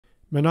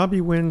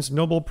Manabe wins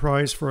Nobel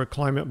Prize for a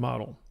climate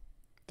model.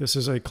 This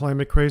is a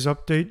Climate Craze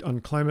update on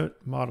climate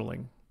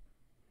modeling.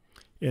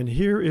 And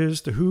here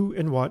is the who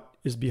and what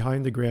is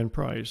behind the grand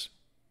prize.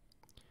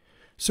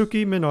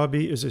 Suki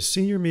Manabe is a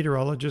senior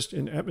meteorologist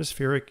in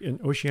atmospheric and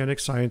oceanic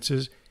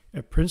sciences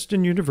at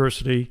Princeton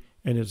University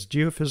and its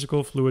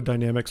Geophysical Fluid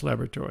Dynamics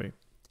Laboratory.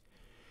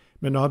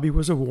 Manabe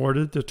was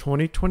awarded the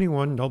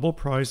 2021 Nobel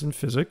Prize in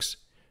Physics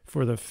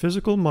for the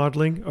physical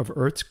modeling of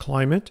Earth's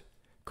climate,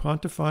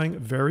 quantifying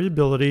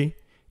variability,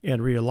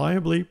 and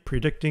reliably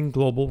predicting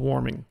global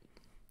warming.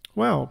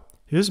 Wow,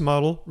 his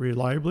model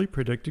reliably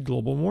predicted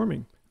global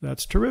warming.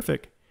 That's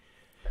terrific.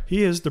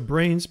 He is the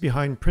brains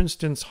behind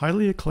Princeton's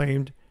highly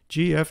acclaimed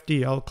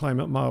GFDL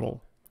climate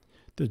model,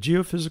 the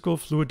Geophysical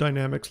Fluid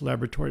Dynamics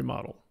Laboratory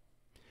model.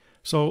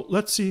 So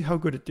let's see how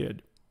good it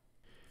did.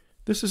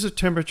 This is a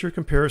temperature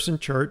comparison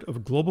chart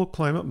of global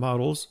climate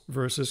models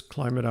versus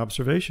climate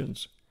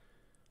observations.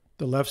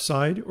 The left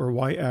side, or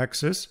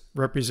y-axis,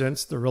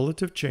 represents the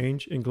relative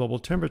change in global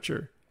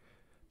temperature.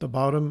 The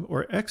bottom,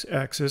 or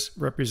x-axis,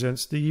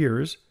 represents the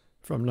years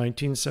from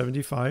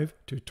 1975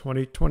 to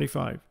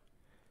 2025.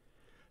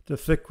 The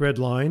thick red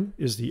line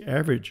is the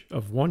average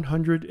of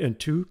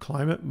 102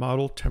 climate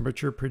model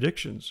temperature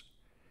predictions.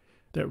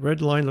 That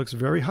red line looks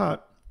very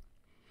hot.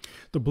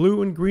 The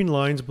blue and green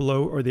lines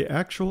below are the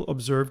actual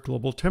observed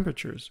global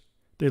temperatures.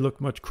 They look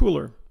much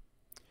cooler.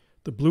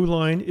 The blue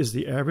line is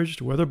the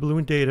averaged weather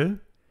balloon data,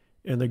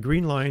 and the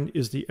green line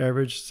is the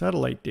average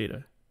satellite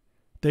data.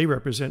 They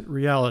represent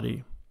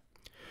reality.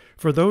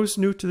 For those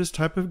new to this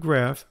type of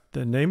graph,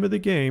 the name of the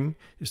game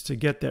is to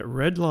get that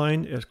red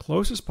line as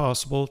close as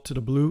possible to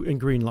the blue and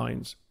green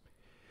lines.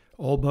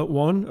 All but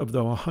one of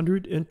the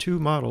 102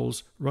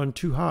 models run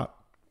too hot.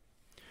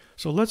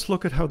 So let's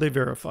look at how they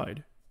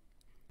verified.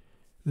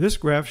 This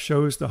graph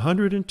shows the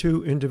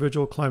 102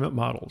 individual climate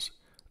models,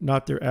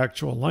 not their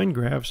actual line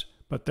graphs,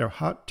 but their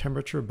hot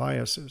temperature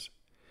biases.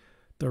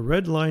 The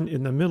red line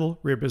in the middle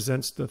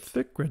represents the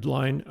thick red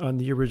line on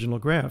the original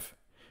graph,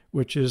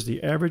 which is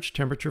the average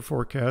temperature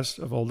forecast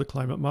of all the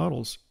climate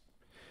models.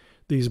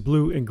 These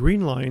blue and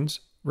green lines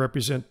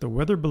represent the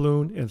weather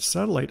balloon and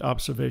satellite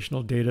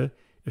observational data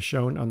as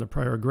shown on the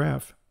prior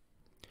graph.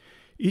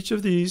 Each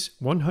of these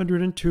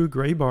 102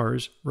 gray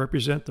bars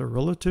represent the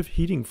relative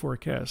heating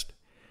forecast.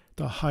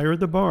 The higher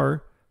the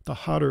bar, the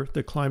hotter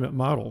the climate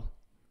model.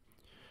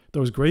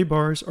 Those gray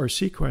bars are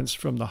sequenced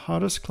from the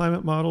hottest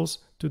climate models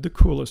to the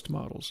coolest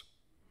models.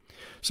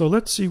 So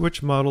let's see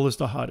which model is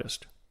the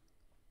hottest.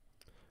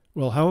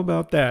 Well, how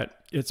about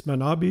that? It's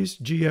Manabe's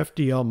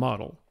GFDL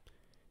model.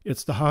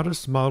 It's the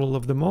hottest model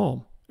of them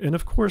all, and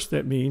of course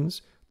that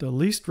means the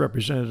least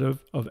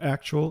representative of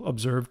actual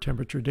observed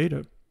temperature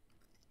data.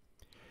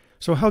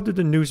 So how did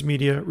the news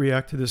media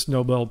react to this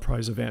Nobel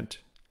Prize event?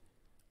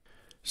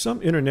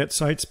 Some internet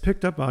sites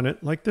picked up on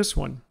it, like this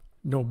one,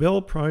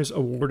 Nobel Prize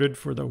awarded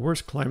for the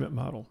worst climate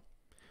model.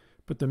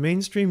 But the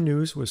mainstream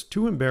news was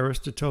too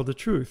embarrassed to tell the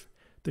truth.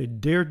 They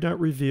dared not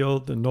reveal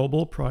the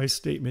Nobel Prize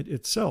statement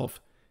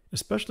itself,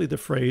 especially the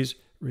phrase,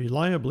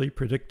 reliably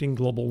predicting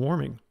global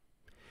warming.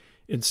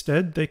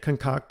 Instead, they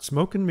concoct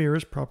smoke and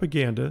mirrors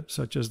propaganda,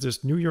 such as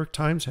this New York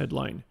Times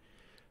headline,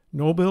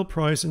 Nobel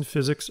Prize in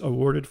Physics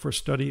awarded for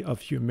study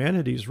of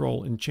humanity's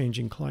role in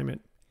changing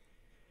climate.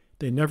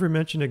 They never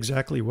mention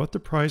exactly what the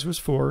prize was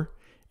for,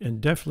 and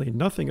definitely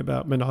nothing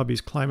about Manabe's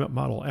climate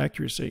model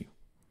accuracy.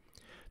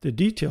 The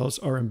details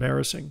are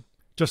embarrassing,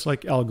 just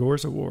like Al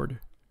Gore's award.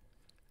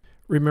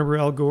 Remember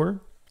Al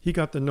Gore? He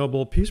got the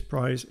Nobel Peace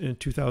Prize in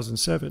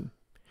 2007.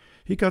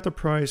 He got the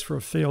prize for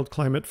a failed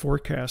climate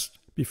forecast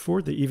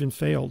before they even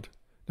failed.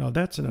 Now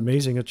that's an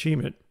amazing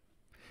achievement.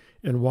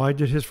 And why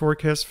did his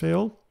forecast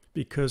fail?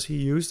 Because he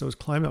used those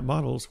climate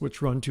models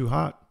which run too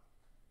hot.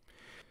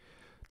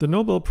 The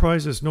Nobel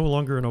Prize is no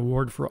longer an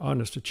award for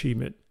honest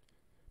achievement,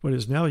 but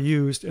is now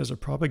used as a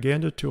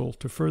propaganda tool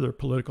to further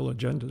political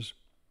agendas.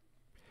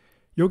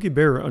 Yogi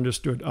Berra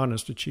understood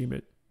honest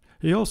achievement.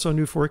 He also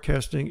knew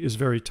forecasting is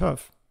very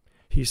tough.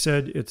 He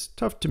said it's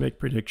tough to make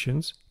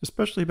predictions,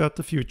 especially about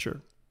the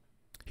future.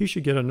 He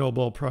should get a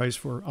Nobel Prize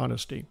for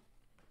honesty.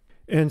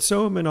 And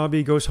so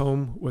Manabe goes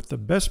home with the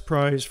best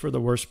prize for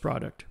the worst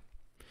product.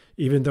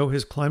 Even though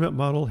his climate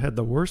model had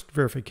the worst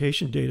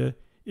verification data,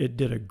 it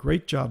did a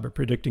great job of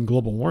predicting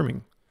global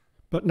warming,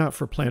 but not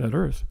for planet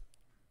Earth.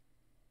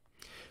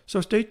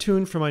 So stay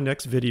tuned for my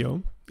next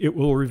video. It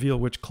will reveal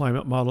which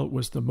climate model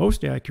was the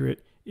most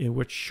accurate and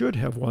which should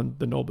have won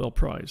the Nobel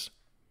Prize.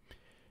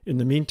 In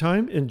the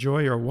meantime,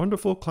 enjoy our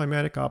wonderful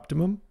climatic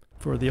optimum,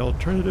 for the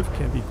alternative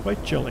can be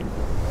quite chilling.